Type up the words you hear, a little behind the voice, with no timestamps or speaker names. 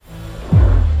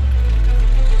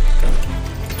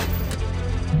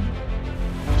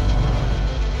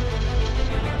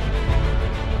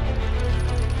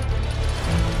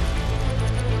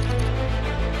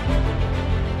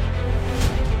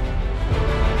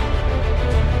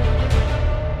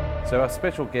So our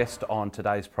special guest on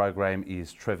today's program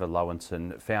is Trevor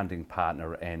Loewensohn, founding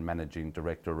partner and managing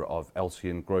director of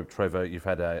Alceon Group. Trevor, you've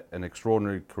had an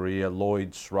extraordinary career: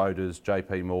 Lloyds, Schroders,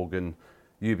 JP Morgan,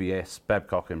 UBS,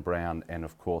 Babcock and Brown, and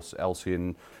of course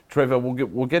Alceon. Trevor,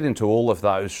 we'll get into all of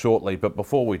those shortly, but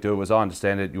before we do, as I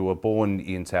understand it, you were born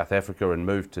in South Africa and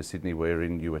moved to Sydney,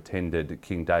 wherein you attended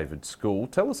King David School.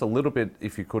 Tell us a little bit,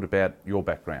 if you could, about your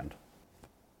background.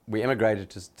 We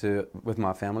emigrated with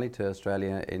my family to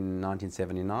Australia in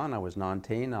 1979. I was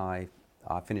 19. I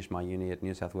finished my uni at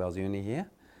New South Wales Uni here,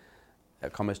 a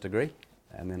commerce degree,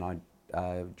 and then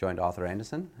I joined Arthur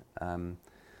Andersen,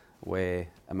 where,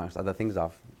 amongst other things,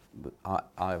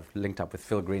 I've linked up with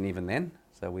Phil Green even then.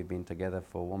 So we've been together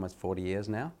for almost 40 years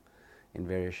now, in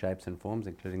various shapes and forms,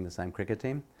 including the same cricket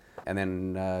team. And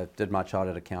then did my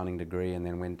chartered accounting degree, and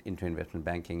then went into investment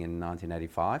banking in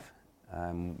 1985.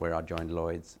 Where I joined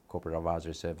Lloyds Corporate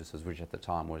Advisory Services, which at the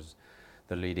time was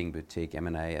the leading boutique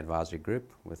M&A advisory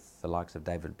group, with the likes of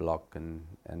David Block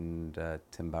and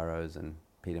Tim Burrows and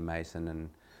Peter Mason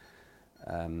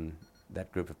and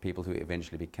that group of people who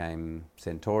eventually became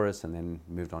Centaurus and then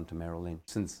moved on to Merrill Lynch.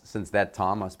 Since that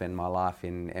time, I spent my life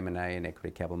in M&A and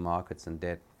equity capital markets and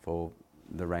debt for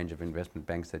the range of investment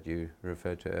banks that you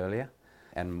referred to earlier,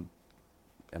 and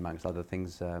amongst other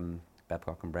things,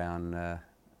 Babcock and Brown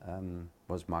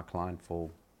was my client for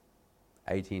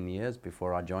 18 years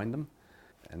before I joined them,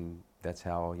 and that's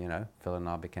how, Phil and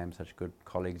I became such good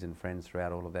colleagues and friends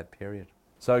throughout all of that period.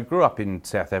 So grew up in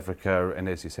South Africa and,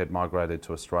 as you said, migrated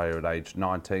to Australia at age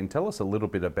 19. Tell us a little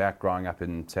bit about growing up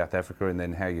in South Africa and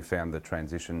then how you found the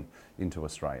transition into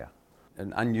Australia.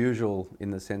 And unusual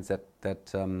in the sense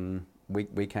that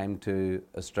we came to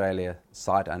Australia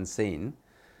sight unseen,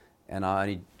 and I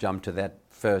only jumped to that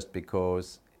first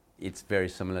because it's very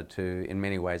similar to, in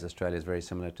many ways, Australia is very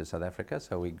similar to South Africa.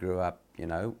 So we grew up,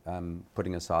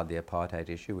 putting aside the apartheid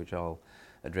issue, which I'll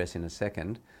address in a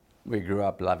second. We grew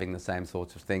up loving the same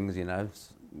sorts of things,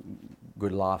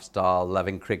 good lifestyle,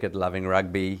 loving cricket, loving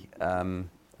rugby,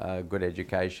 good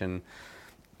education.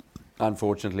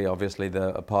 Unfortunately, obviously,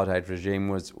 the apartheid regime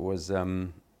was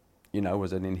an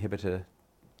inhibitor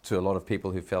to a lot of people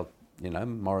who felt,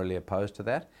 morally opposed to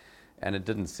that. And it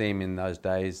didn't seem in those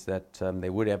days that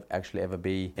there would actually ever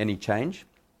be any change.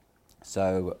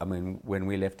 So, when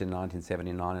we left in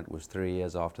 1979, it was 3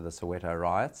 years after the Soweto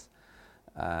riots.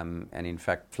 And in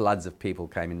fact, floods of people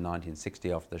came in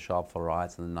 1960 after the Sharpeville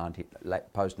riots and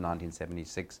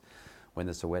post-1976 when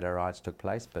the Soweto riots took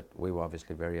place. But we were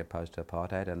obviously very opposed to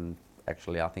apartheid. And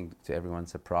actually, I think to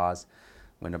everyone's surprise,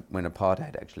 when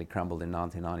apartheid actually crumbled in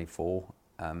 1994,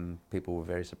 people were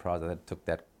very surprised that it took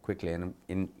that quickly, and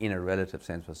in a relative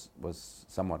sense was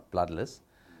somewhat bloodless.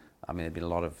 There'd been a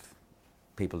lot of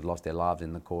people who lost their lives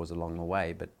in the cause along the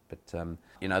way, but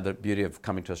the beauty of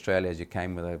coming to Australia is you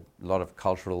came with a lot of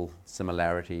cultural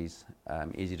similarities,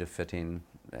 easy to fit in.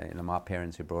 My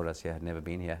parents who brought us here had never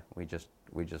been here. We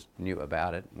just knew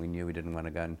about it. We knew we didn't want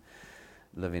to go and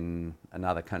live in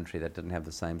another country that didn't have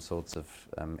the same sorts of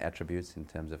attributes in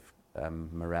terms of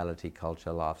morality,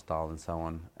 culture, lifestyle, and so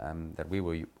on that we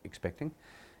were expecting.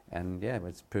 And yeah,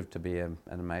 it's proved to be an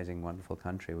amazing, wonderful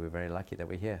country. We're very lucky that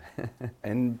we're here.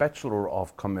 And Bachelor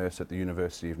of Commerce at the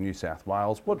University of New South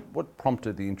Wales. What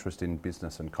prompted the interest in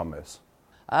business and commerce?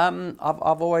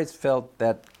 I've always felt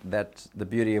that the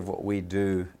beauty of what we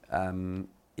do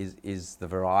is the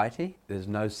variety. There's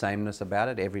no sameness about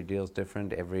it. Every deal's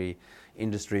different, every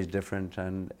industry is different,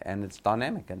 and it's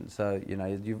dynamic. And so,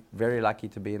 you're very lucky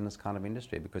to be in this kind of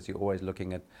industry because you're always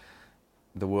looking at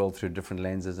the world through different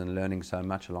lenses and learning so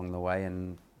much along the way.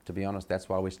 And to be honest, that's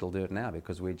why we still do it now,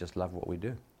 because we just love what we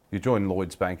do. You joined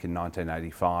Lloyds Bank in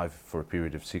 1985 for a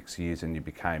period of 6 years, and you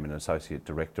became an associate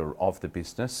director of the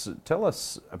business. Tell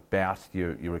us about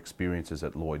your experiences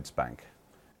at Lloyds Bank.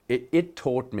 It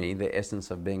taught me the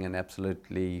essence of being an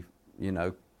absolutely,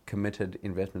 committed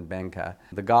investment banker.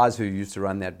 The guys who used to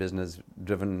run that business,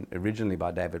 driven originally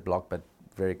by David Block, but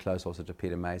very close also to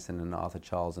Peter Mason and Arthur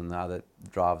Charles and the other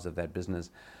drivers of that business,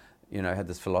 had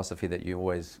this philosophy that you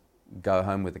always go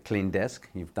home with a clean desk.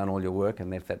 You've done all your work,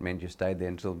 and if that meant you stayed there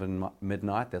until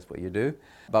midnight, that's what you do.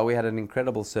 But we had an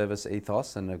incredible service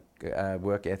ethos and a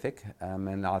work ethic,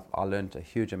 and I learned a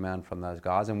huge amount from those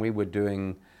guys. And we were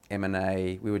doing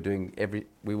M&A. We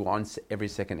were on every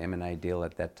second M&A deal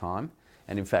at that time.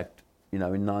 And in fact, in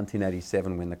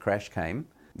 1987 when the crash came,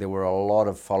 there were a lot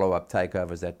of follow-up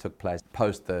takeovers that took place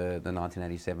post the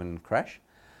 1987 crash.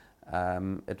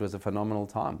 it was a phenomenal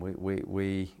time.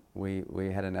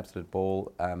 We had an absolute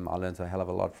ball. I learned a hell of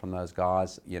a lot from those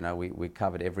guys. You know, we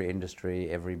covered every industry,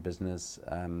 every business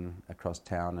across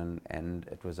town, and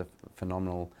it was a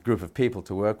phenomenal group of people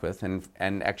to work with.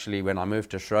 And actually, when I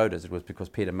moved to Schroders, it was because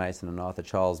Peter Mason and Arthur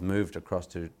Charles moved across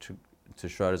to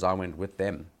Schroders. I went with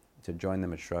them to join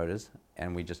them at Schroders,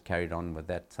 and we just carried on with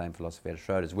that same philosophy at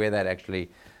Schroders, where that actually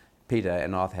Peter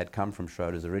and Arthur had come from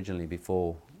Schroders originally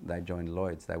before they joined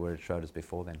Lloyd's. They were at Schroders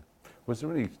before then. Was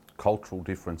there any cultural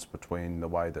difference between the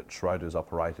way that Schroders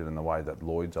operated and the way that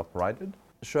Lloyd's operated?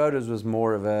 Schroders was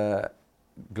more of a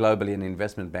globally an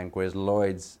investment bank, whereas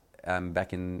Lloyd's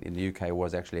back in the UK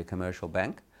was actually a commercial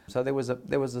bank. So there was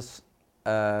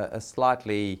a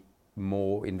slightly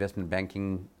more investment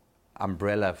banking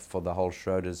umbrella for the whole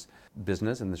Schroders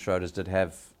business, and the Schroders did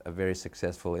have a very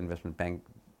successful investment bank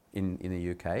in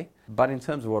the UK. But in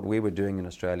terms of what we were doing in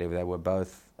Australia, they were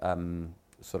both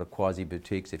sort of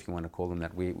quasi-boutiques, if you want to call them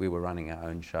that. We were running our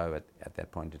own show at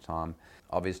that point in time.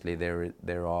 Obviously,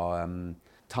 there are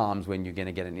times when you're going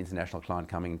to get an international client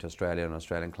coming into Australia and an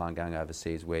Australian client going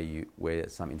overseas where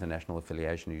some international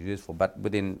affiliation is useful. But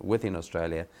within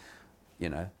Australia, you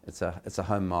know, it's a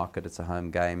home market, it's a home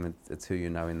game, it's who you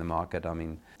know in the market. I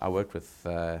mean, I worked with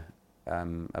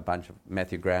a bunch of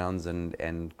Matthew Grounds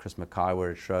and Chris Mackay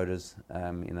were at Schroders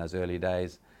in those early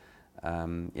days. You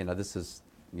know,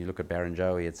 you look at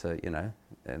Barrenjoey, it's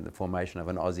and the formation of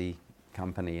an Aussie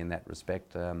company in that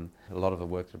respect. A lot of the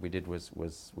work that we did was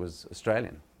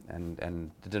Australian, and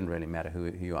it didn't really matter who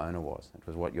your owner was. It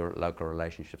was what your local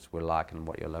relationships were like and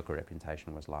what your local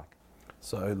reputation was like.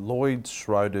 So Lloyd's,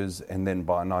 Schroders, and then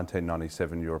by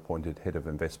 1997 you were appointed Head of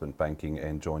Investment Banking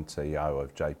and Joint CEO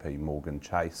of JP Morgan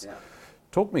Chase. Yeah.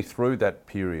 Talk me through that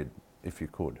period, if you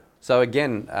could. So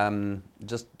again,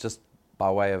 just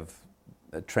by way of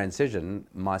a transition,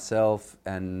 myself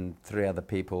and three other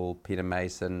people, Peter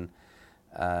Mason,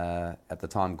 at the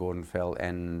time Gordon Fell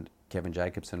and Kevin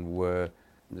Jacobson, were,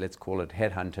 let's call it,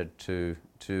 headhunted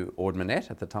to Ord Minnett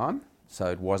at the time. So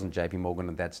it wasn't JP Morgan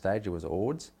at that stage, it was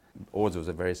Ord's. Ord's was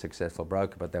a very successful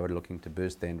broker, but they were looking to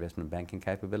boost their investment banking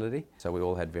capability. So we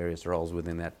all had various roles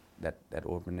within that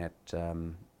Ord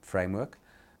Minnett framework.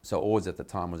 So Ord's at the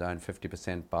time was owned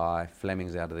 50% by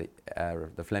Flemings out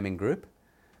of the Fleming Group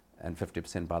and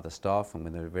 50% by the staff. And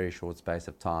within a very short space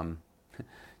of time,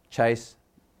 Chase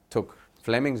took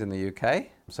Flemings in the UK.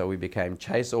 So we became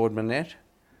Chase Ord Minnett,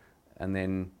 and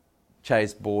then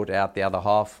Chase bought out the other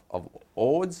half of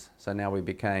Ord's. So now we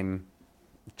became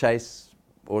Chase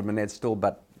Ord Minnett still,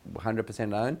 but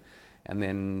 100% owned. And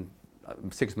then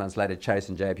 6 months later, Chase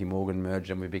and JP Morgan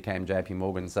merged and we became JP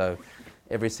Morgan. So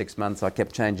every 6 months I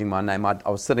kept changing my name. I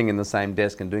was sitting in the same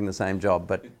desk and doing the same job.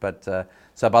 But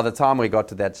so by the time we got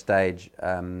to that stage,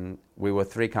 we were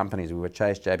three companies. We were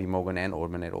Chase, JP Morgan and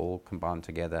Ord Minnett all combined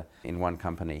together in one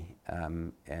company.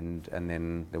 And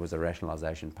then there was a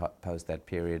rationalisation post that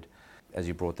period as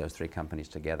you brought those three companies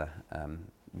together.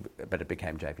 But it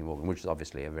became JP Morgan, which is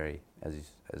obviously a very,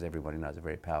 as everybody knows, a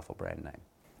very powerful brand name.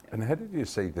 And how did you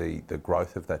see the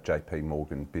growth of that JP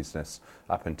Morgan business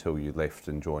up until you left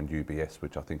and joined UBS,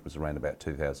 which I think was around about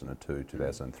 2002,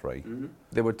 2003? Mm-hmm.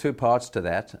 There were two parts to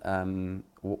that.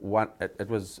 One, it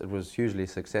was hugely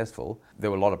successful.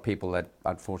 There were a lot of people that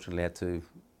unfortunately had to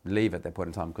leave at that point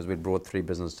in time because we'd brought three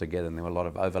businesses together and there were a lot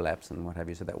of overlaps and what have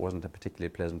you, so that wasn't a particularly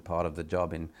pleasant part of the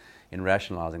job in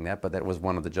rationalising that, but that was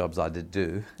one of the jobs I did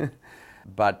do.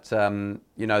 But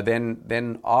you know,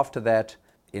 then after that,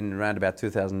 in around about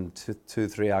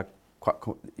 2002-03,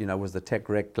 I was the tech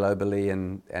wreck globally,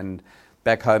 and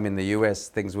back home in the US,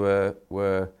 things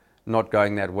were not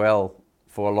going that well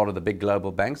for a lot of the big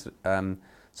global banks.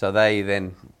 So they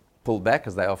then pulled back,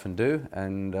 as they often do,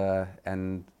 and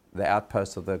the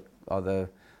outposts are the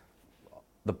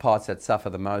parts that suffer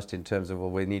the most in terms of, well,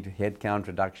 we need headcount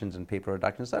reductions and people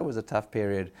reductions. So it was a tough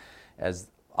period as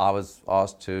I was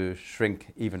asked to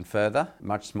shrink even further,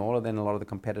 much smaller than a lot of the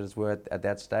competitors were at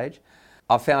that stage.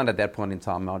 I found at that point in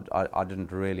time I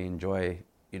didn't really enjoy,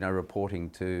 reporting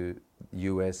to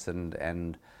US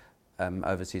and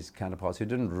overseas counterparts who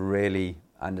didn't really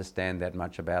understand that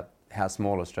much about how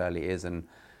small Australia is, and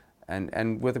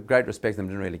with great respect, them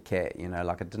didn't really care.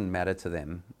 Like it didn't matter to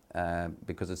them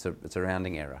because it's a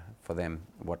rounding error for them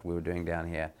what we were doing down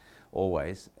here.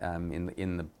 Always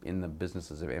in the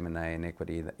businesses of M&A and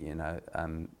equity,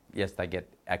 yes, they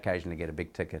occasionally get a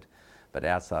big ticket, but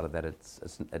outside of that,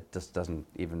 it just doesn't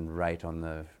even rate on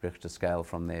the Richter scale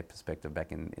from their perspective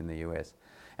back in the US.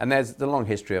 And there's the long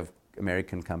history of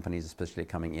American companies, especially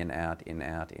coming in, out, in,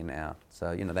 out, in, out.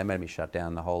 So, they made me shut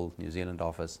down the whole New Zealand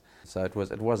office. So it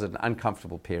was an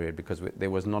uncomfortable period because there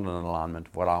was not an alignment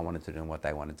of what I wanted to do and what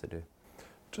they wanted to do.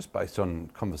 Just based on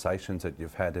conversations that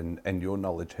you've had and your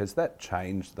knowledge, has that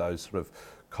changed those sort of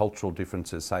cultural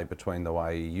differences, say, between the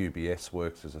way UBS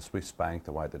works as a Swiss bank,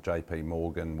 the way that JP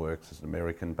Morgan works as an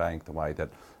American bank, the way that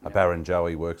a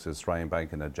Barrenjoey works as an Australian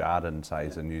bank, and a Jarden, say,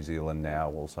 is in New Zealand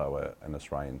now, also an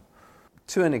Australian?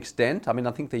 To an extent. I mean,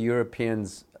 I think the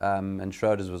Europeans, and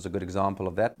Schroders was a good example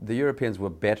of that. The Europeans were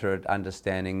better at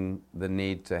understanding the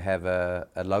need to have a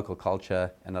local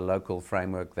culture and a local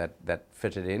framework that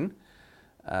fitted in,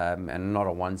 and not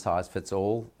a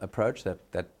one-size-fits-all approach.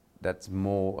 That's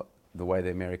more the way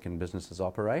the American businesses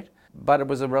operate. But it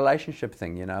was a relationship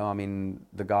thing, I mean,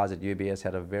 the guys at UBS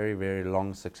had a very, very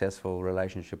long, successful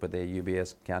relationship with their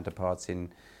UBS counterparts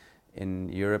in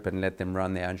Europe and let them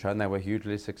run their own show, and they were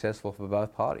hugely successful for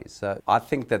both parties. So I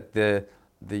think that the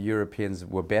Europeans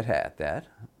were better at that,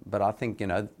 but I think,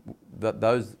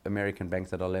 those American banks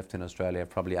that are left in Australia have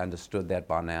probably understood that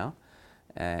by now,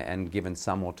 and given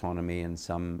some autonomy and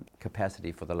some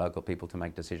capacity for the local people to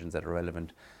make decisions that are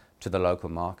relevant to the local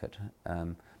market.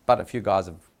 But a few guys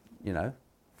have,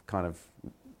 kind of,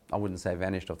 I wouldn't say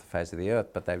vanished off the face of the earth,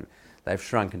 but they've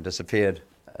shrunk and disappeared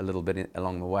a little bit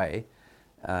along the way.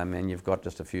 And you've got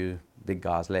just a few big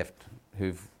guys left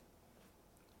who've,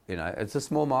 it's a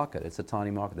small market, it's a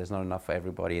tiny market, there's not enough for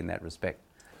everybody in that respect.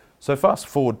 So fast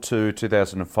forward to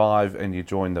 2005 and you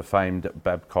joined the famed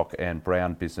Babcock and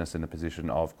Brown business in the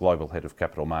position of Global Head of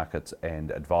Capital Markets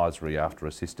and Advisory after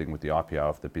assisting with the IPO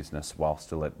of the business while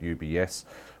still at UBS.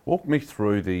 Walk me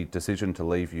through the decision to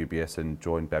leave UBS and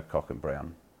join Babcock and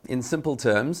Brown. In simple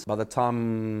terms, by the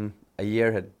time a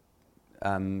year had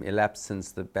elapsed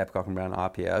since the Babcock and Brown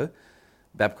IPO,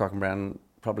 Babcock and Brown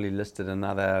probably listed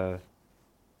another,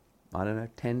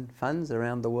 10 funds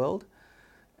around the world.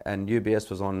 And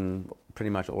UBS was on pretty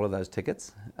much all of those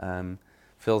tickets.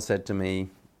 Phil said to me,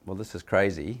 well, this is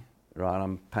crazy, right?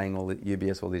 I'm paying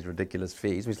UBS all these ridiculous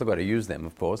fees. We still got to use them,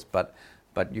 of course, but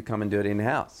you come and do it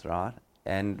in-house, right?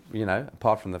 And,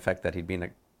 apart from the fact that he'd been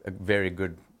a very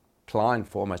good client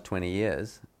for almost 20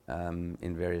 years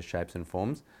in various shapes and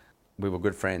forms, we were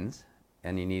good friends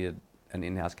and he needed an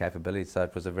in-house capability, so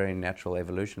it was a very natural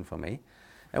evolution for me.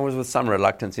 And it was with some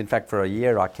reluctance. In fact, for a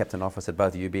year I kept an office at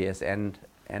both UBS and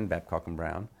Babcock and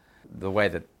Brown. The way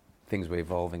that things were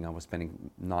evolving, I was spending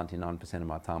 99% of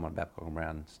my time on Babcock and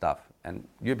Brown stuff, and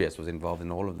UBS was involved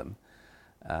in all of them.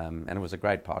 And it was a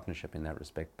great partnership in that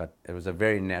respect, but it was a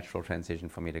very natural transition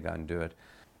for me to go and do it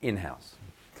in-house.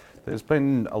 There's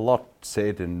been a lot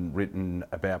said and written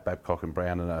about Babcock and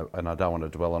Brown, and I don't want to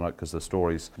dwell on it because the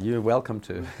story's... You're welcome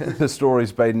to. The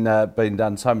story's been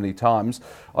done so many times.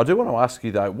 I do want to ask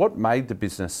you though, what made the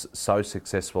business so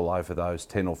successful over those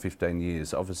 10 or 15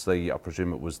 years? Obviously, I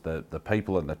presume it was the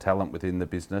people and the talent within the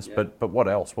business, yeah. But what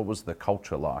else? What was the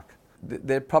culture like?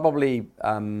 There are probably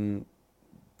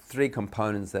three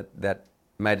components that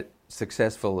made it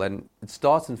successful, and it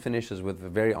starts and finishes with a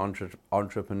very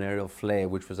entrepreneurial flair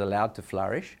which was allowed to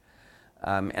flourish,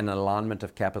 and alignment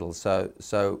of capital.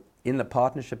 So in the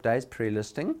partnership days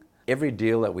pre-listing, every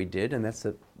deal that we did, and that's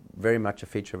very much a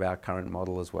feature of our current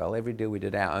model as well, every deal we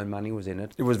did, our own money was in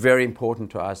it. It was very important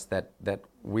to us that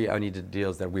we only did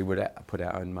deals that we would put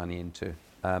our own money into.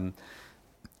 And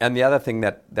the other thing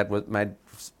that made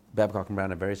Babcock and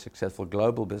Brown a very successful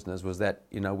global business was that,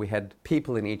 we had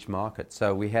people in each market.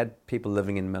 So we had people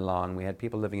living in Milan, we had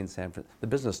people living in San Francisco. The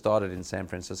business started in San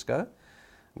Francisco.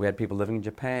 We had people living in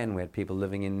Japan, we had people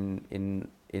living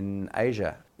in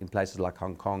Asia, in places like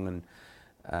Hong Kong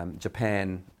and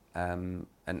Japan and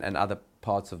other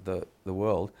parts of the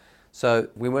world. So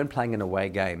we weren't playing an away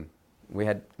game. We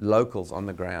had locals on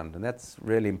the ground, and that's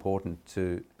really important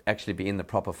to actually be in the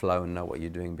proper flow and know what you're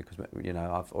doing, because,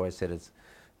 I've always said it's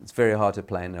very hard to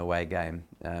play an away game,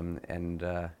 and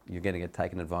you're going to get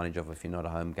taken advantage of if you're not a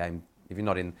home game, if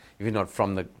you're not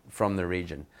from the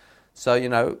region.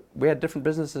 So we had different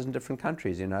businesses in different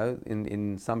countries.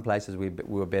 In some places we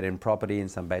were better in property, in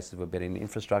some places we were better in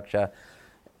infrastructure.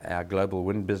 Our global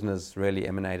wind business really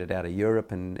emanated out of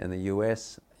Europe and the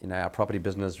US. Our property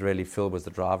business, really Phil was the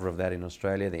driver of that in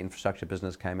Australia. The infrastructure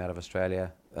business came out of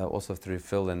Australia, also through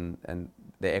Phil, and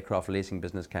the aircraft leasing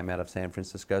business came out of San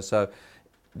Francisco. So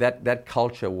that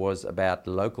culture was about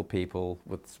local people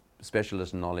with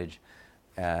specialist knowledge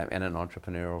and an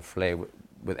entrepreneurial flair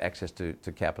with access to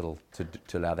capital to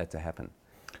allow that to happen.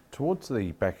 Towards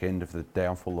the back end of the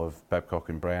downfall of Babcock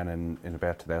and Brown in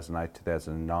about 2008,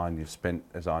 2009, you've spent,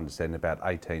 as I understand, about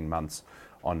 18 months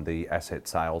on the asset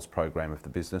sales program of the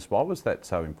business. Why was that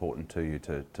so important to you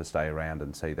to stay around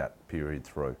and see that period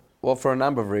through? Well, for a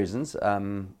number of reasons.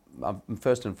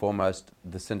 First and foremost,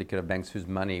 the syndicate of banks whose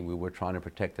money we were trying to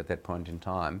protect at that point in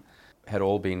time had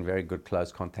all been very good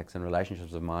close contacts and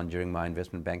relationships of mine during my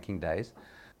investment banking days.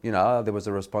 You know, there was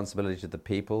a responsibility to the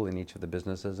people in each of the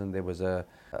businesses, and there was a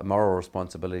moral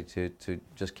responsibility to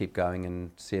just keep going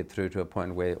and see it through to a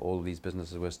point where all these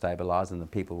businesses were stabilised and the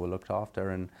people were looked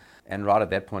after. And right at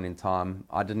that point in time,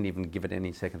 I didn't even give it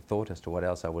any second thought as to what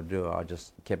else I would do. I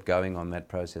just kept going on that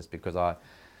process because I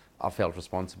felt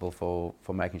responsible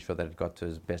for making sure that it got to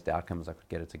as best outcome as I could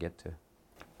get it to get to.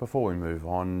 Before we move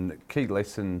on, key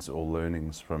lessons or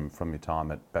learnings from your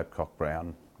time at Babcock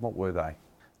Brown, what were they?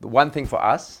 The one thing for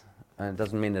us, and it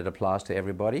doesn't mean it applies to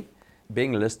everybody,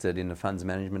 being listed in the funds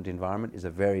management environment is a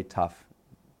very tough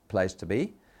place to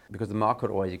be because the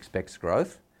market always expects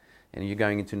growth. And you're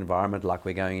going into an environment like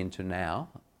we're going into now,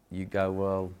 you go,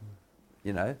 well,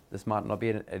 you know, this might not be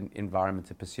an environment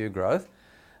to pursue growth.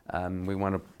 We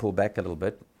want to pull back a little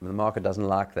bit. The market doesn't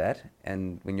like that.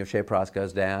 And when your share price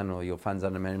goes down or your funds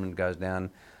under management goes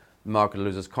down, the market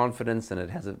loses confidence, and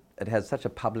it has such a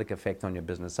public effect on your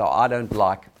business. So I don't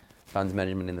like funds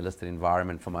management in the listed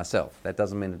environment for myself. That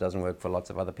doesn't mean it doesn't work for lots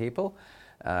of other people.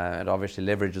 It obviously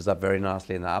leverages up very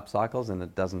nicely in the up cycles, and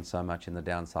it doesn't so much in the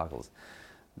down cycles.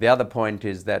 The other point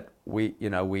is that we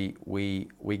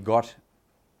got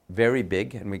very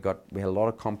big, and we had a lot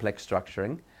of complex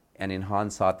structuring. And in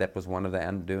hindsight, that was one of the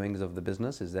undoings of the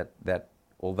business, is that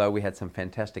although we had some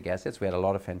fantastic assets, we had a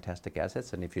lot of fantastic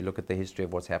assets. And if you look at the history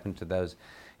of what's happened to those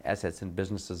assets and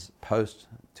businesses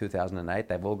post-2008,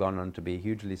 they've all gone on to be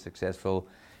hugely successful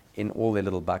in all their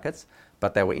little buckets.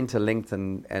 But they were interlinked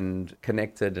and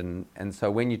connected. And so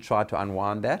when you try to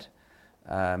unwind that,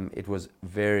 it was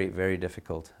very, very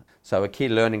difficult. So a key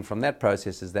learning from that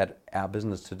process is that our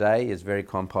business today is very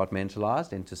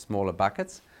compartmentalized into smaller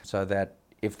buckets, so that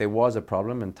if there was a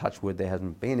problem, and touch wood there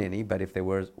hasn't been any, but if there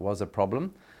was a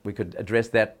problem, we could address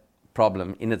that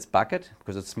problem in its bucket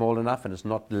because it's small enough and it's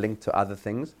not linked to other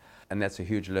things, and that's a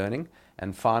huge learning.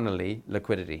 And finally,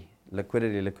 liquidity.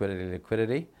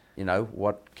 Liquidity. You know,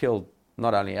 what killed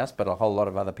not only us but a whole lot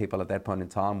of other people at that point in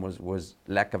time was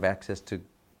lack of access to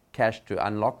cash to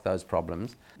unlock those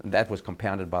problems. And that was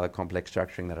compounded by the complex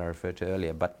structuring that I referred to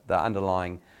earlier. But the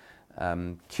underlying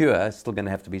cure is still going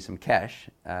to have to be some cash,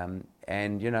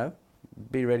 and, you know,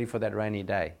 be ready for that rainy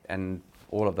day. And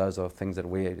all of those are things that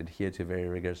we adhere to very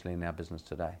rigorously in our business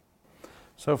today.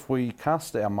 So if we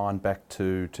cast our mind back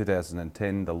to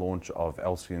 2010, the launch of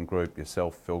Alceon Group,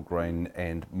 yourself, Phil Green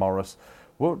and Morris,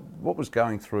 what was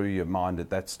going through your mind at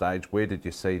that stage? Where did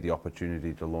you see the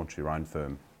opportunity to launch your own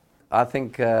firm? I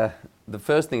think the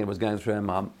first thing that was going through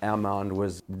our mind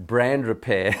was brand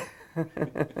repair.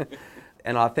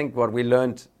 And I think what we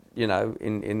learned, you know,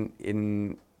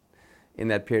 in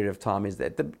that period of time is that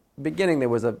at the beginning there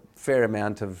was a fair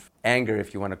amount of anger,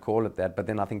 if you want to call it that, but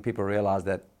then I think people realised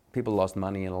that people lost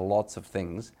money in lots of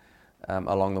things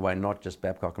along the way, not just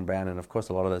Babcock & Brown, and of course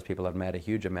a lot of those people have made a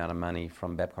huge amount of money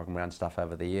from Babcock & Brown stuff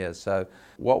over the years. So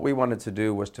what we wanted to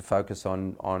do was to focus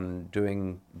on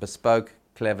doing bespoke,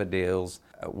 clever deals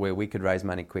where we could raise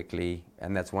money quickly,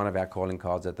 and that's one of our calling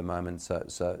cards at the moment.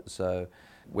 So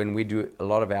when we do a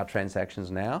lot of our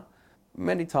transactions now,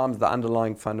 many times the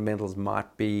underlying fundamentals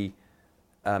might be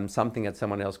something that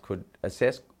someone else could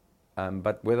assess,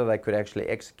 but whether they could actually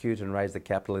execute and raise the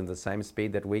capital in the same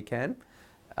speed that we can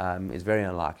is very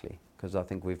unlikely, because I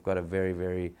think we've got a very,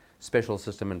 very special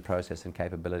system and process and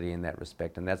capability in that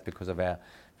respect, and that's because of our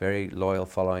very loyal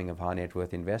following of high net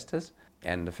worth investors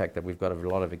and the fact that we've got a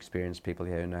lot of experienced people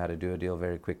here who know how to do a deal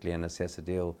very quickly and assess a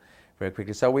deal very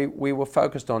quickly. So we were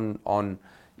focused on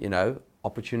you know,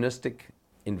 opportunistic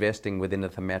investing within a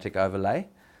thematic overlay.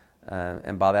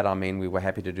 And by that I mean we were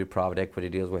happy to do private equity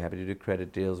deals, we're happy to do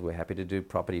credit deals, we're happy to do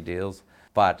property deals,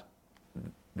 but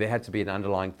there had to be an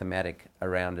underlying thematic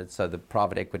around it. So the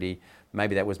private equity,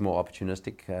 maybe that was more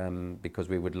opportunistic because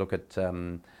we would look at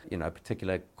you know,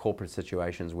 particular corporate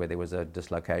situations where there was a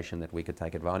dislocation that we could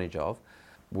take advantage of.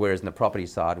 Whereas in the property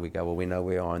side, we go, well, we know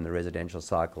we are in the residential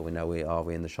cycle, we know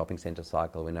we're in the shopping centre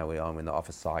cycle, we know we're in the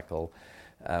office cycle.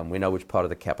 We know which part of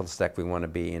the capital stack we want to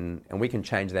be in, and we can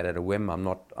change that at a whim.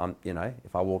 You know,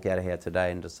 if I walk out of here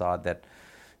today and decide that,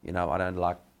 you know, I don't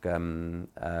like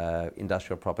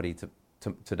industrial property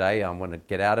today, I want to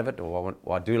get out of it, or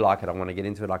I do like it, I want to get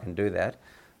into it, I can do that.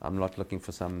 I'm not looking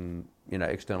for some, you know,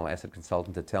 external asset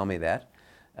consultant to tell me that,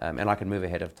 and I can move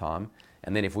ahead of time.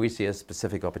 And then if we see a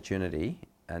specific opportunity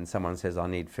and someone says, I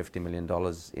need $50 million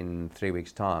in 3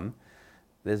 weeks' time,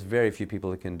 there's very few people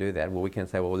who can do that. Well, we can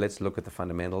say, well, let's look at the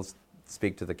fundamentals,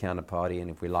 speak to the counterparty, and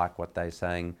if we like what they're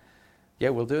saying, yeah,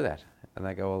 we'll do that. And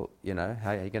they go, well, you know,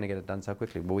 how are you going to get it done so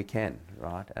quickly? Well, we can,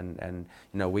 right? And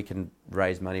you know, we can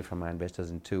raise money from our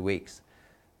investors in 2 weeks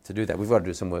to do that. We've got to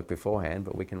do some work beforehand,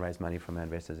 but we can raise money from our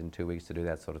investors in 2 weeks to do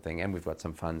that sort of thing. And we've got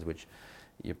some funds which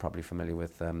you're probably familiar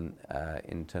with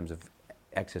in terms of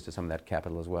access to some of that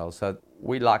capital as well. So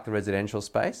we like the residential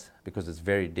space because it's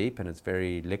very deep and it's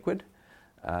very liquid,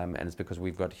 and it's because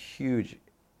we've got huge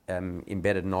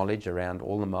embedded knowledge around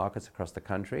all the markets across the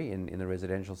country in the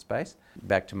residential space.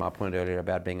 Back to my point earlier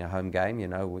about being a home game, you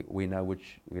know, we know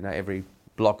every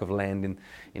block of land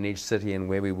in each city and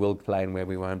where we will play and where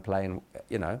we won't play, and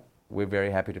you know, we're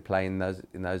very happy to play in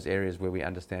those areas where we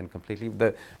understand completely.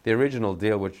 The original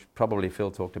deal, which probably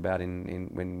Phil talked about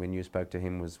when you spoke to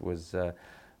him, was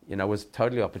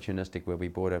totally opportunistic, where we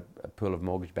bought a pool of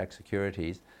mortgage-backed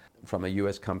securities from a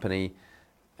US company,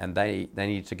 and they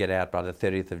needed to get out by the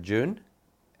 30th of June,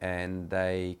 and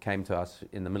they came to us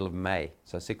in the middle of May.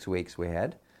 So 6 weeks we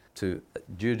had to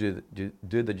do the due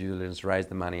diligence, raise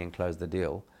the money and close the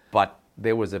deal. But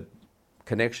there was a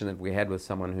connection that we had with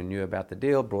someone who knew about the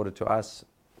deal, brought it to us,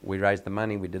 we raised the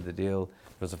money, we did the deal.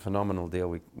 It was a phenomenal deal.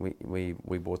 We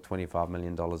bought $25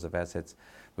 million of assets,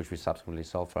 which we subsequently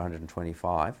sold for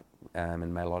 125,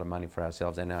 and made a lot of money for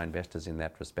ourselves and our investors in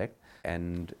that respect.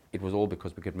 And it was all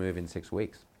because we could move in 6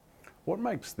 weeks. What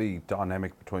makes the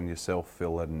dynamic between yourself,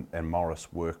 Phil, and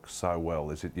Morris work so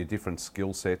well? Is it your different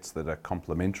skill sets that are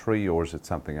complementary, or is it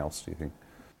something else, do you think?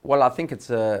 Well, I think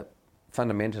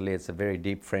fundamentally it's a very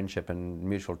deep friendship and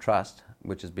mutual trust,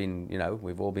 which has been, you know,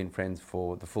 we've all been friends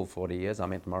for the full 40 years. I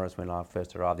met Morris when I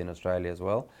first arrived in Australia as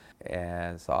well.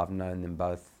 And so I've known them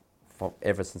both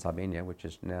ever since I've been here, which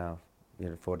is now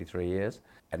 43 years.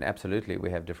 And absolutely we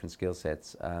have different skill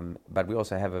sets. But we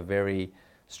also have a very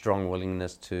strong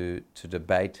willingness to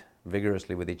debate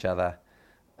vigorously with each other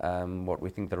what we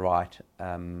think the right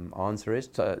answer is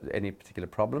to any particular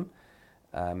problem.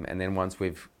 And then once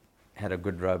we've had a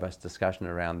good, robust discussion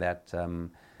around that,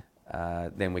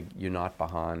 then we unite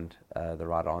behind the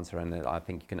right answer. And I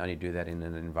think you can only do that in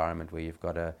an environment where you've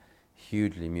got a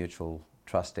hugely mutual,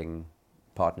 trusting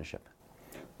partnership.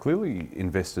 Clearly,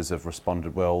 investors have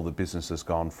responded well. The business has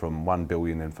gone from $1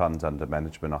 billion in funds under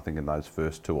management, I think, in those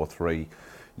first 2 or 3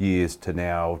 years, to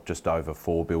now just over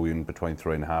 $4 billion, between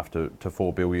 $3.5 to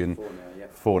 $4 billion.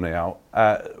 For now.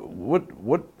 How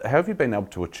have you been able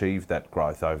to achieve that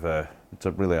growth over? It's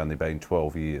really only been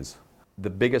 12 years. The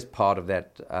biggest part of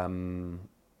that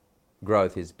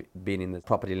growth has been in the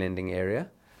property lending area,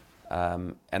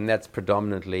 and that's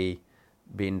predominantly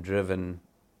been driven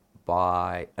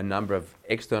by a number of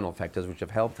external factors which have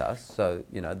helped us. So,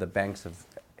 you know, the banks have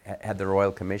had the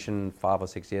Royal Commission 5 or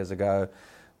 6 years ago,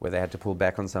 where they had to pull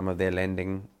back on some of their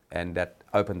lending, and that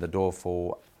opened the door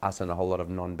for us and a whole lot of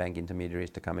non-bank intermediaries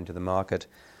to come into the market.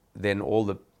 Then all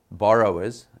the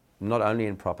borrowers, not only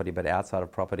in property but outside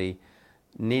of property,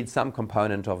 need some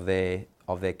component of their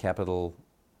capital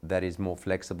that is more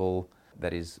flexible,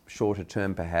 that is shorter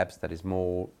term perhaps, that is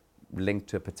more linked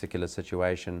to a particular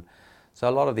situation. So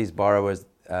a lot of these borrowers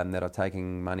that are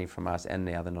taking money from us and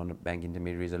the other non-bank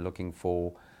intermediaries are looking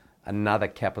for another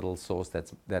capital source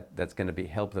that's going to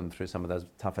help them through some of those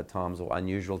tougher times or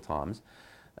unusual times.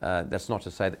 That's not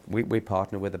to say that we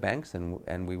partner with the banks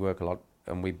and we work a lot,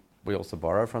 and we also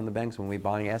borrow from the banks when we're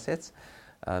buying assets.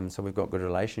 So we've got good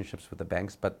relationships with the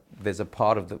banks, but there's a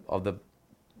part of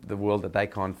the world that they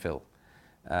can't fill.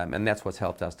 And that's what's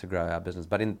helped us to grow our business.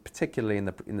 But particularly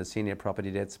in the senior property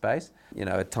debt space, you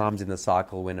know, at times in the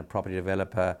cycle when a property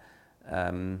developer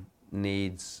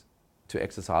needs to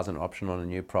exercise an option on a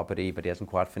new property, but he hasn't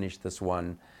quite finished this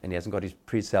one, and he hasn't got his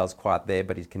pre-sales quite there,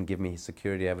 but he can give me his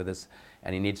security over this,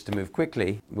 and he needs to move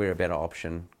quickly, we're a better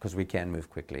option because we can move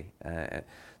quickly.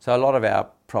 So a lot of our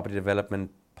property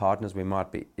development partners, we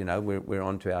might be, you know, we're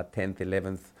on to our 10th,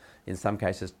 11th, in some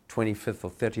cases 25th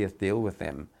or 30th deal with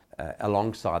them,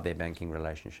 alongside their banking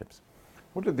relationships.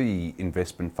 What are the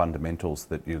investment fundamentals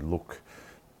that you look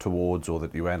towards or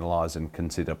that you analyse and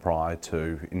consider prior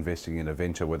to investing in a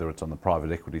venture, whether it's on the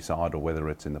private equity side or whether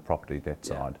it's in the property debt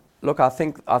side? Look, I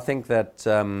think that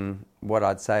what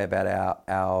I'd say about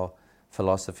our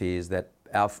philosophy is that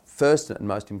our first and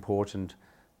most important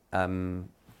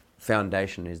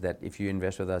foundation is that if you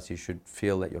invest with us, you should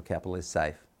feel that your capital is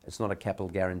safe. It's not a capital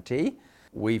guarantee.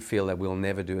 We feel that we'll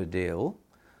never do a deal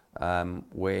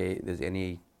where there's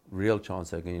any real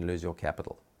chance that you're going to lose your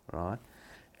capital, right?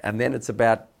 And then it's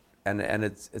about, and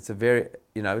it's a very,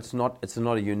 you know, it's not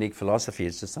a unique philosophy.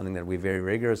 It's just something that we're very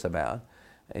rigorous about.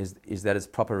 Is that it's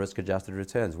proper risk-adjusted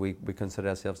returns. We consider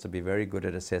ourselves to be very good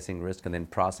at assessing risk and then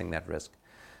pricing that risk.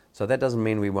 So that doesn't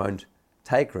mean we won't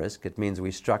take risk. It means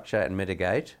we structure and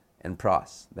mitigate and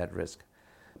price that risk.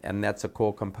 And that's a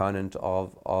core component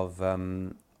of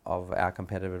our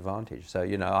competitive advantage. So,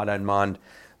 I don't mind.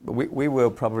 We were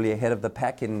probably ahead of the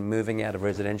pack in moving out of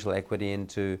residential equity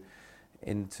into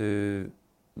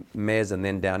mezz and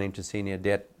then down into senior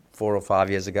debt 4 or 5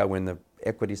 years ago when the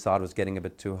equity side was getting a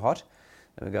bit too hot.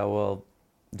 And we go, well,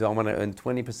 do I want to earn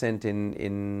 20%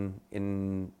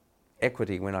 in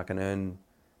equity when I can earn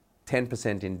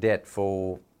 10% in debt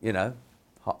for,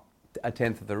 a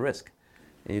tenth of the risk?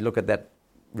 And you look at that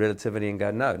relativity and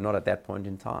go, no, not at that point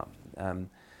in time.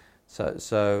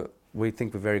 So we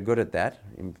think we're very good at that.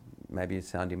 Maybe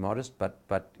sounding modest, but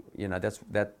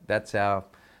that's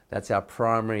our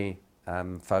primary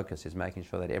focus, is making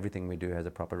sure that everything we do has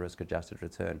a proper risk-adjusted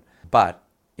return. But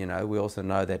we also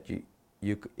know that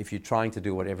if you're trying to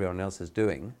do what everyone else is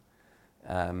doing,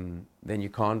 then you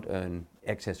can't earn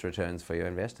excess returns for your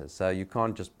investors. So you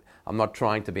can't just. I'm not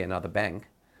trying to be another bank.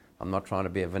 I'm not trying to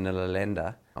be a vanilla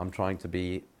lender. I'm trying to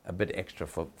be a bit extra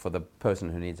for the person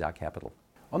who needs our capital.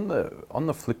 On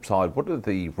the flip side, what are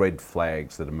the red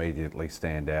flags that immediately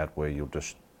stand out where you'll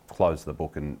just close the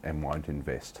book and won't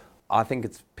invest? I think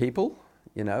it's people.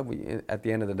 At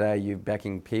the end of the day, you're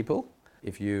backing people.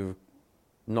 If you're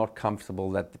not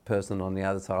comfortable that the person on the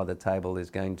other side of the table is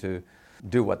going to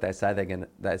do what they say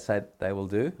they will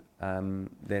do,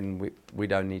 then we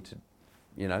don't need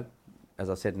to, as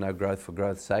I said, no growth for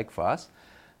growth's sake for us.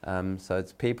 So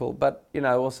it's people, but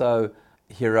also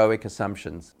heroic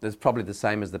assumptions. It's probably the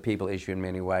same as the people issue in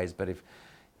many ways, but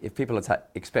if people are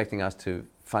expecting us to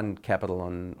fund capital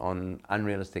on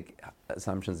unrealistic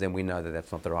assumptions, then we know that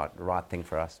that's not the right thing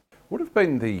for us. What have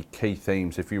been the key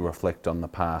themes, if you reflect on the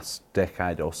past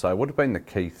decade or so, what have been the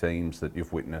key themes that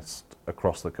you've witnessed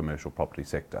across the commercial property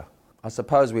sector? I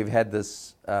suppose we've had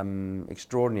this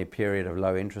extraordinary period of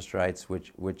low interest rates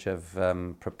which have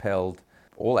propelled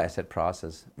all asset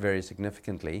prices very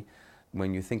significantly.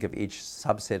 When you think of each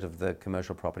subset of the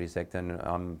commercial property sector, and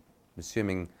I'm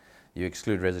assuming you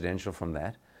exclude residential from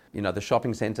that, the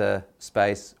shopping centre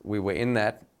space, we were in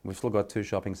that. We've still got 2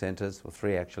 shopping centres, or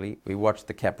 3 actually. We watched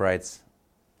the cap rates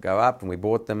go up and we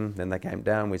bought them, then they came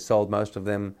down, we sold most of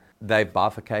them. They've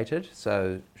bifurcated,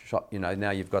 so now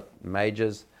you've got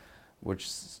majors,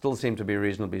 which still seem to be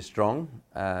reasonably strong,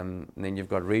 and then you've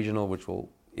got regional, which will,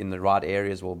 in the right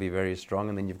areas, will be very strong,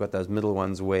 and then you've got those middle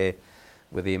ones where,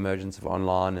 with the emergence of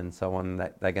online and so on,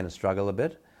 they're going to struggle a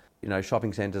bit.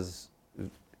 Shopping centres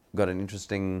got an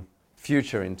interesting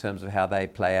future in terms of how they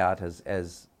play out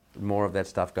as more of that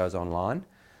stuff goes online,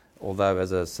 although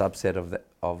as a subset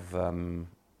of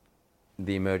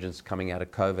the emergence coming out of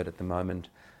COVID at the moment,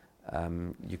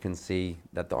 you can see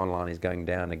that the online is going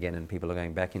down again and people are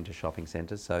going back into shopping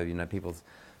centres. So, people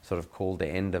sort of called the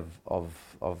end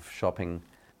of shopping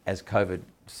as COVID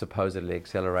supposedly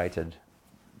accelerated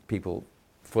people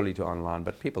fully to online,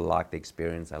 but people like the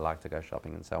experience, they like to go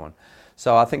shopping and so on.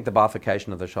 So I think the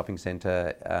bifurcation of the shopping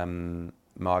centre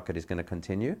market is going to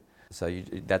continue. So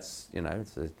that's,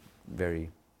 it's a very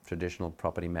traditional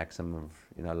property maxim of,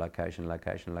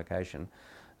 location.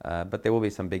 But there will be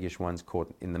some biggish ones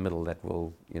caught in the middle that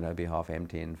will, be half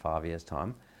empty in 5 years'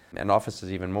 time. And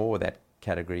offices even more that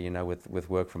category, with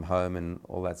work from home and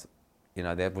all that,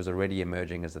 that was already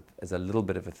emerging as a little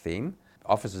bit of a theme.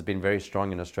 Office has been very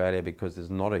strong in Australia because there's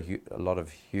not a lot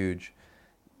of huge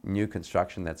new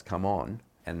construction that's come on,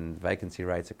 and vacancy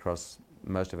rates across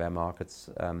most of our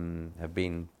markets have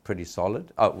been pretty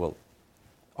solid.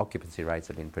 Occupancy rates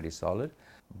have been pretty solid.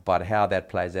 But how that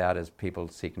plays out as people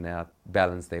seek now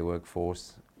balance their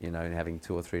workforce, having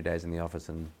 2 or 3 days in the office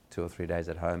and 2 or 3 days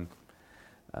at home,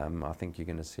 I think you're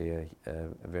going to see a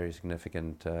very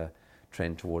significant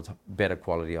trend towards better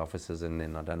quality offices, and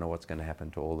then I don't know what's going to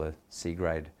happen to all the C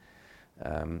grade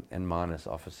and minus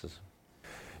offices.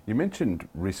 You mentioned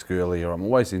risk earlier. I'm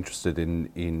always interested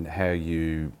in how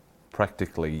you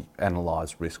practically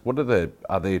analyse risk.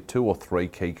 Are there 2 or 3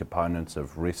 key components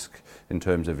of risk in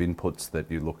terms of inputs that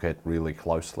you look at really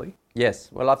closely? Yes.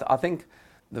 Well, I think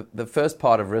the first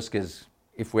part of risk is,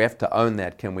 if we have to own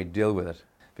that, can we deal with it?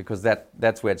 Because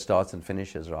that's where it starts and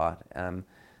finishes, right?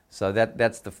 So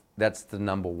that's the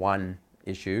number one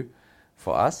issue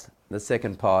for us. The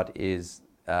second part is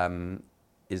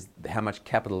how much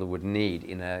capital it would need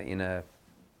in a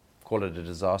call it a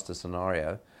disaster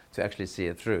scenario to actually see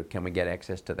it through. Can we get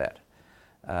access to that?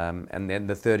 And then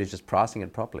the third is just pricing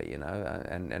it properly,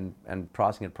 and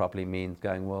pricing it properly means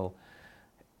going, well,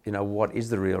 what is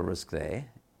the real risk there?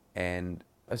 And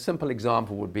a simple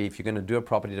example would be, if you're going to do a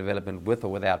property development with or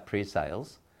without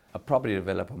pre-sales, a property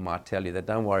developer might tell you that,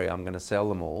 don't worry, I'm going to sell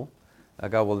them all. I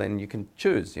go, well, then you can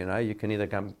choose, you can either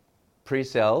come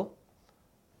pre-sell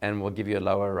and we'll give you a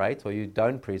lower rate, or you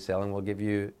don't pre-sell and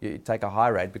you take a high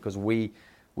rate because we're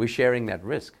sharing that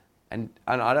risk. And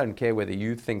I don't care whether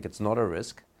you think it's not a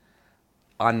risk.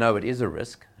 I know it is a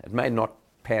risk. It may not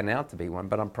pan out to be one,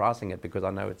 but I'm pricing it because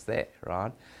I know it's there,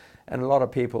 right? And a lot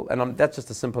of people, and that's just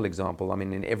a simple example. I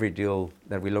mean, in every deal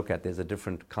that we look at, there's a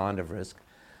different kind of risk.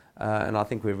 And I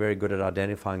think we're very good at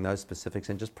identifying those specifics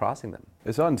and just pricing them.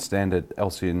 As I understand it,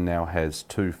 Alceon now has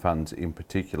two funds in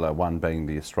particular, one being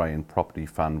the Australian Property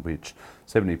Fund, which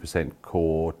 70%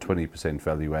 core, 20%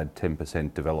 value add,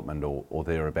 10% development or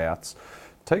thereabouts.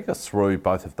 Take us through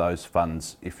both of those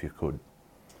funds if you could.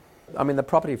 I mean, the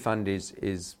property fund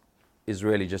is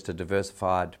really just a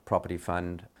diversified property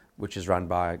fund which is run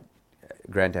by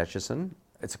Grant Acheson.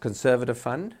 It's a conservative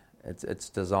fund. It's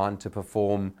designed to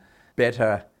perform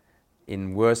better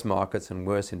in worse markets and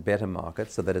worse in better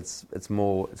markets, so that it's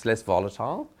less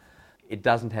volatile. It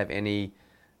doesn't have any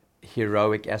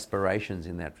heroic aspirations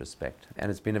in that respect,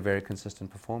 and it's been a very consistent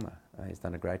performer. He's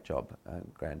done a great job,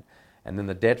 Grant. And then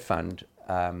the debt fund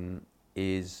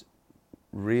is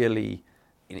really,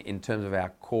 in terms of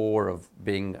our core of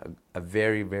being a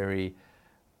very, very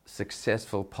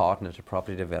successful partner to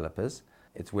property developers.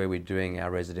 It's where we're doing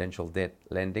our residential debt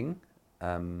lending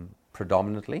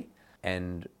predominantly.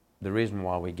 And the reason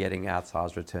why we're getting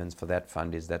outsized returns for that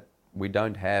fund is that we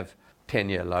don't have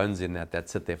 10-year loans in that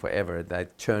sit there forever. They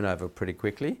churn over pretty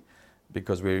quickly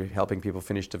because we're helping people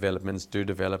finish developments, do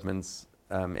developments,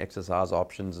 exercise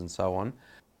options and so on.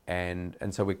 And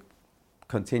so we're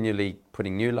continually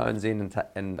putting new loans in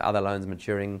and other loans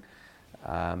maturing.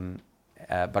 But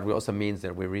it also means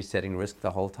that we're resetting risk the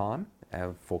whole time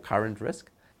for current risk.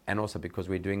 And also because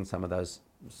we're doing some of those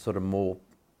sort of more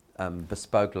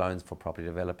bespoke loans for property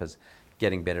developers,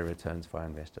 getting better returns for our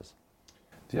investors.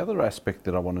 The other aspect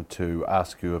that I wanted to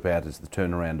ask you about is the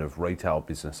turnaround of retail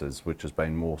businesses, which has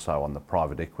been more so on the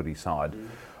private equity side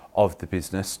of the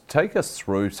business. Take us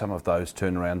through some of those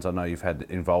turnarounds. I know you've had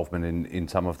involvement in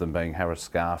some of them, being Harris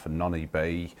Scarfe and Nonny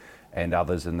B and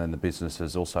others, and then the business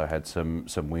has also had some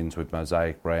wins with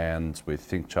Mosaic Brands, with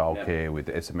Think Childcare, with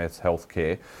SMS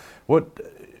Healthcare.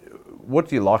 What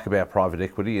do you like about private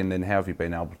equity, and then how have you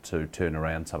been able to turn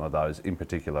around some of those, in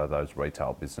particular those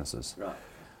retail businesses? Right.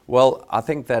 Well, I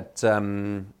think that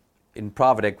in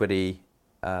private equity,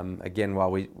 again, while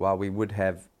we would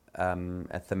have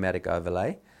a thematic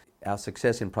overlay, our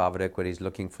success in private equity is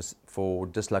looking for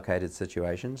dislocated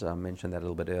situations. I mentioned that a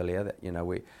little bit earlier. That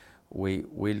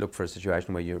we look for a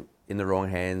situation where you're in the wrong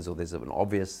hands, or there's an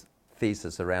obvious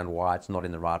thesis around why it's not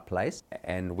in the right place,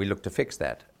 and we look to fix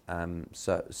that.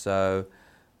 So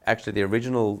actually, the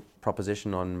original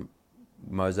proposition on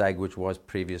Mosaic, which was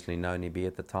previously Nonny B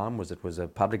at the time, was it was a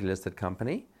publicly listed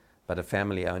company, but a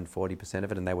family owned 40%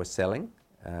 of it, and they were selling,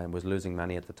 was losing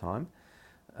money at the time.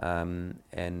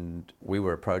 And we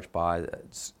were approached by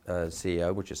a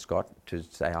CEO, which is Scott, to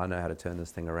say, I know how to turn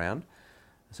this thing around.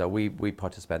 So we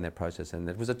participated in that process, and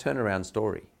it was a turnaround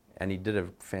story, and he did a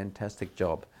fantastic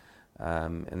job.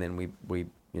 And then we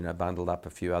bundled up a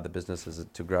few other businesses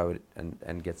to grow it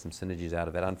and get some synergies out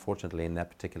of it. Unfortunately, in that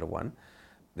particular one,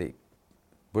 the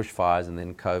bushfires and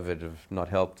then COVID have not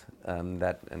helped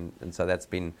that, and so that's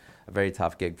been a very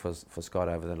tough gig for Scott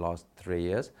over the last 3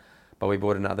 years. But we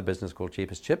bought another business called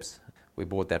Cheapest Chips. We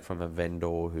bought that from a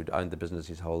vendor who'd owned the business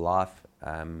his whole life.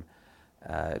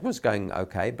 It was going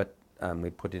okay, but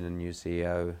we put in a new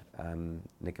CEO,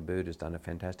 Nick Aboud, who's done a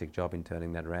fantastic job in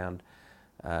turning that around,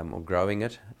 or growing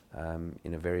it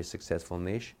in a very successful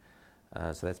niche.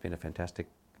 So that's been a fantastic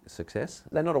success.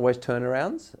 They're not always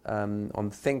turnarounds. On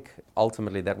Think,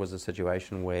 ultimately, that was a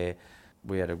situation where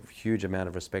we had a huge amount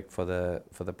of respect for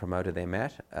the promoter there,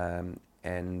 Matt,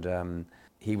 and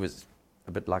he was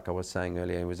a bit like I was saying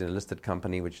earlier. He was in a listed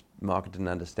company which the market didn't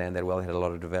understand that well. He had a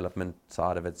lot of development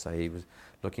side of it, so he was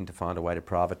looking to find a way to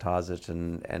privatise it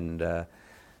and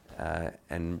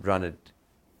run it,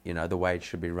 the way it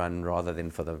should be run rather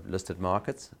than for the listed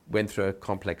markets. Went through a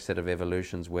complex set of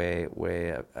evolutions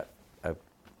where a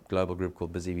global group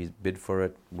called Busy bid for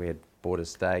it. We had bought a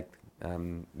stake.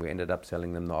 We ended up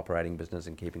selling them the operating business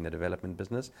and keeping the development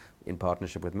business in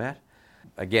partnership with Matt.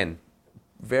 Again,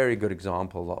 very good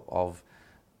example of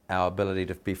our ability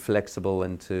to be flexible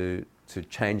and to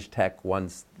change tack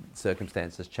once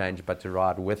circumstances change, but to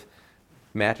ride with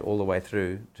Matt all the way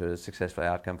through to a successful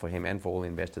outcome for him and for all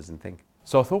investors in Think.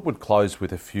 So I thought we'd close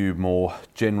with a few more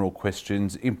general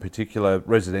questions, in particular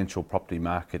residential property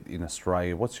market in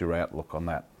Australia. What's your outlook on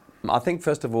that? I think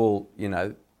first of all,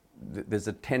 there's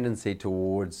a tendency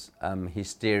towards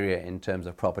hysteria in terms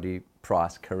of property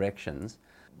price corrections.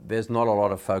 There's not a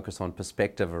lot of focus on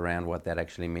perspective around what that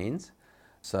actually means.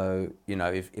 So,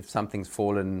 if something's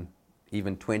fallen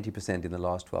even 20% in the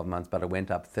last 12 months, but it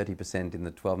went up 30% in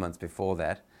the 12 months before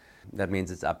that, that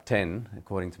means it's up 10,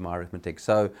 according to my arithmetic.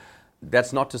 So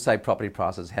that's not to say property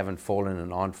prices haven't fallen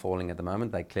and aren't falling at the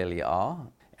moment. They clearly are,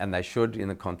 and they should in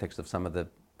the context of some of the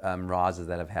rises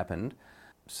that have happened.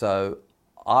 So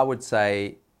I would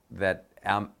say that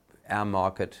our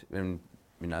market, and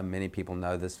many people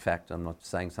know this fact, I'm not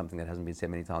saying something that hasn't been said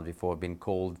many times before,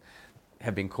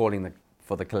 have been calling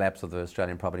for the collapse of the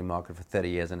Australian property market for 30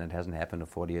 years, and it hasn't happened, or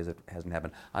 40 years it hasn't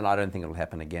happened, and I don't think it'll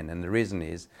happen again. And the reason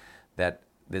is that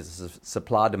there's a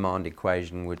supply-demand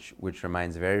equation which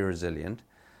remains very resilient.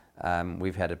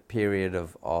 We've had a period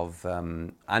of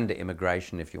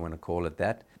under-immigration, if you want to call it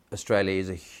that. Australia is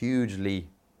a hugely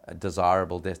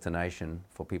desirable destination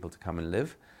for people to come and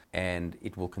live, and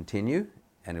it will continue,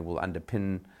 and it will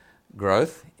underpin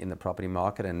growth in the property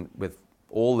market. And with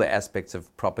all the aspects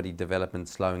of property development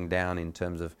slowing down in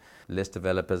terms of less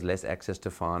developers, less access to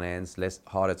finance,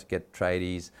 harder to get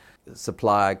tradies,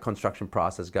 construction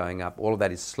prices going up, all of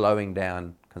that is slowing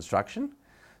down construction.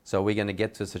 So we're going to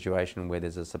get to a situation where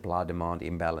there's a supply-demand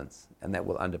imbalance, and that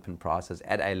will underpin prices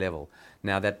at a level.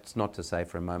 Now, that's not to say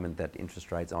for a moment that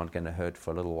interest rates aren't going to hurt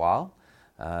for a little while,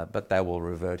 but they will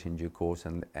revert in due course,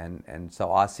 and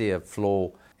so I see a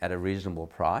floor at a reasonable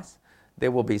price. There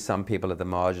will be some people at the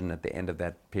margin at the end of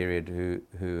that period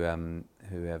who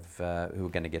are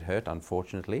going to get hurt,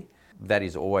 unfortunately. That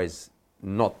is always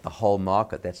not the whole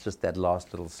market. That's just that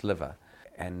last little sliver.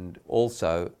 And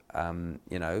also,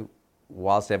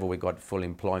 whilst ever we got full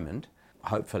employment,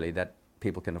 hopefully that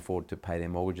people can afford to pay their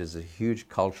mortgages. There's a huge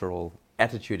cultural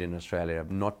attitude in Australia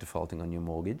of not defaulting on your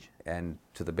mortgage, and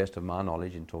to the best of my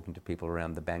knowledge in talking to people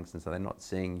around the banks, and so they're not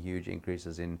seeing huge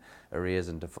increases in arrears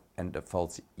and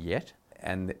defaults yet.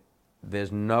 And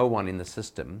there's no one in the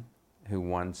system who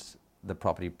wants the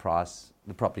property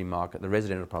market, the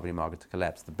residential property market to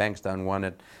collapse. The banks don't want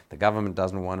it, the government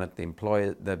doesn't want it,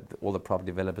 all the property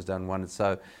developers don't want it.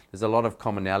 So there's a lot of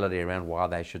commonality around why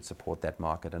they should support that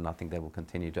market, and I think they will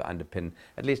continue to underpin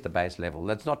at least the base level.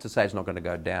 That's not to say it's not going to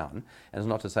go down, and it's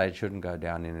not to say it shouldn't go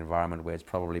down in an environment where it's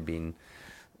probably been,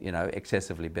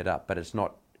 excessively bid up, but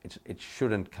it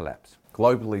shouldn't collapse.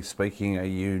 Globally speaking, are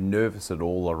you nervous at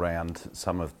all around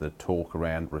some of the talk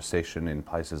around recession in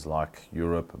places like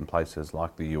Europe and places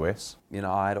like the US?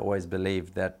 I had always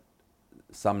believed that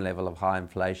some level of high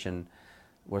inflation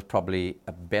was probably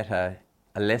a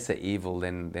lesser evil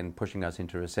than pushing us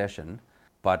into recession.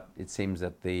 But it seems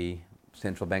that the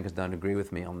central bankers don't agree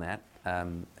with me on that,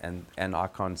 and I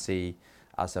can't see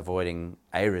us avoiding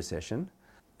a recession.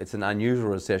 It's an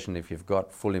unusual recession if you've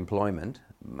got full employment,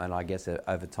 and I guess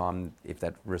over time, if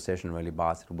that recession really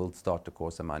bites, it will start to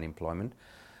cause some unemployment.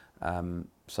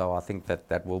 So I think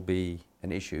that will be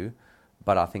an issue,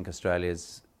 but I think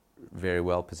Australia's very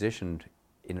well positioned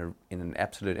in an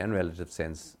absolute and relative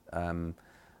sense,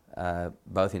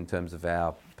 both in terms of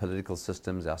our political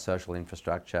systems, our social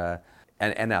infrastructure,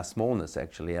 and our smallness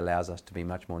actually allows us to be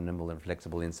much more nimble and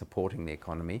flexible in supporting the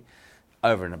economy,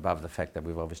 over and above the fact that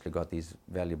we've obviously got these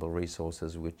valuable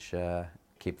resources which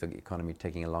keep the economy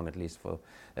ticking along at least for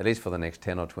the next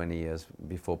 10 or 20 years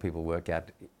before people work out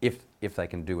if they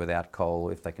can do without coal,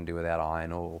 if they can do without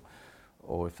iron ore,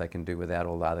 or if they can do without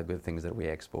all the other good things that we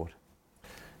export.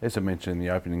 As I mentioned in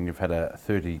the opening, you've had a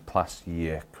 30-plus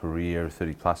year career,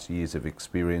 30-plus years of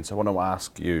experience. I want to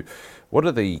ask you, what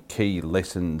are the key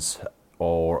lessons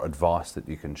or advice that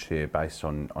you can share based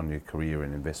on your career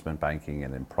in investment banking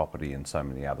and in property and so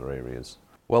many other areas?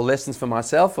 Well, lessons for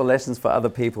myself or lessons for other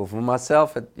people? For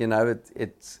myself,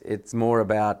 it's more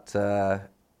about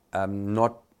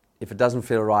not, if it doesn't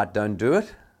feel right, don't do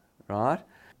it, right?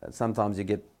 Sometimes you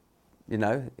get,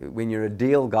 when you're a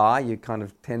deal guy, you kind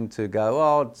of tend to go,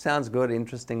 oh, it sounds good,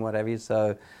 interesting, whatever.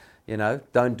 So,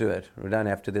 don't do it. We don't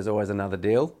have to. There's always another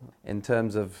deal. In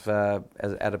terms of,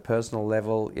 at a personal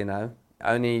level,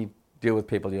 only deal with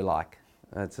people you like.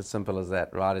 It's as simple as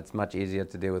that, right? It's much easier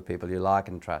to deal with people you like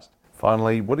and trust.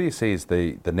 Finally, what do you see as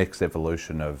the next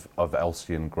evolution of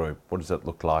Alceon Group? What does it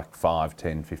look like 5,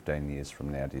 10, 15 years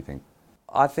from now, do you think?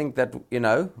 I think that,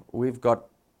 we've got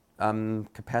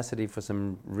capacity for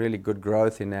some really good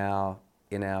growth in our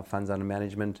funds under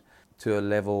management to a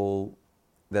level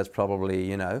that's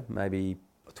probably, maybe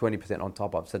 20% on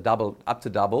top of. So up to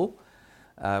double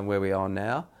where we are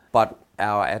now. But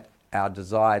our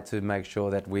desire to make sure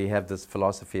that we have this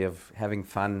philosophy of having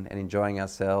fun and enjoying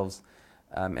ourselves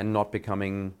and not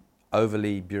becoming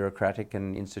overly bureaucratic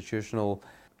and institutional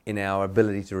in our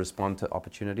ability to respond to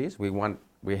opportunities.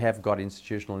 We have got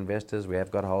institutional investors, we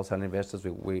have got wholesale investors,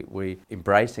 we're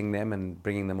embracing them and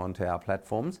bringing them onto our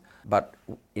platforms. But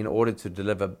in order to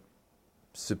deliver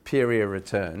superior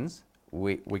returns,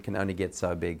 we can only get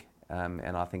so big.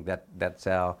 And I think that's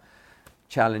our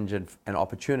challenge and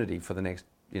opportunity for the next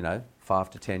 5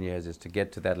 to 10 years, is to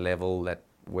get to that level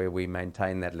where we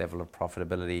maintain that level of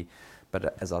profitability.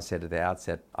 But as I said at the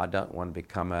outset, I don't want to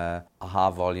become a high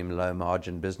volume, low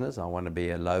margin business. I want to be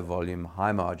a low volume,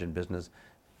 high margin business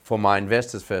for my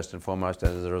investors first and foremost,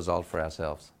 and as a result for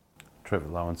ourselves. Trevor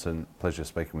Loewensohn, pleasure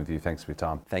speaking with you. Thanks for your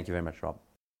time. Thank you very much, Rob.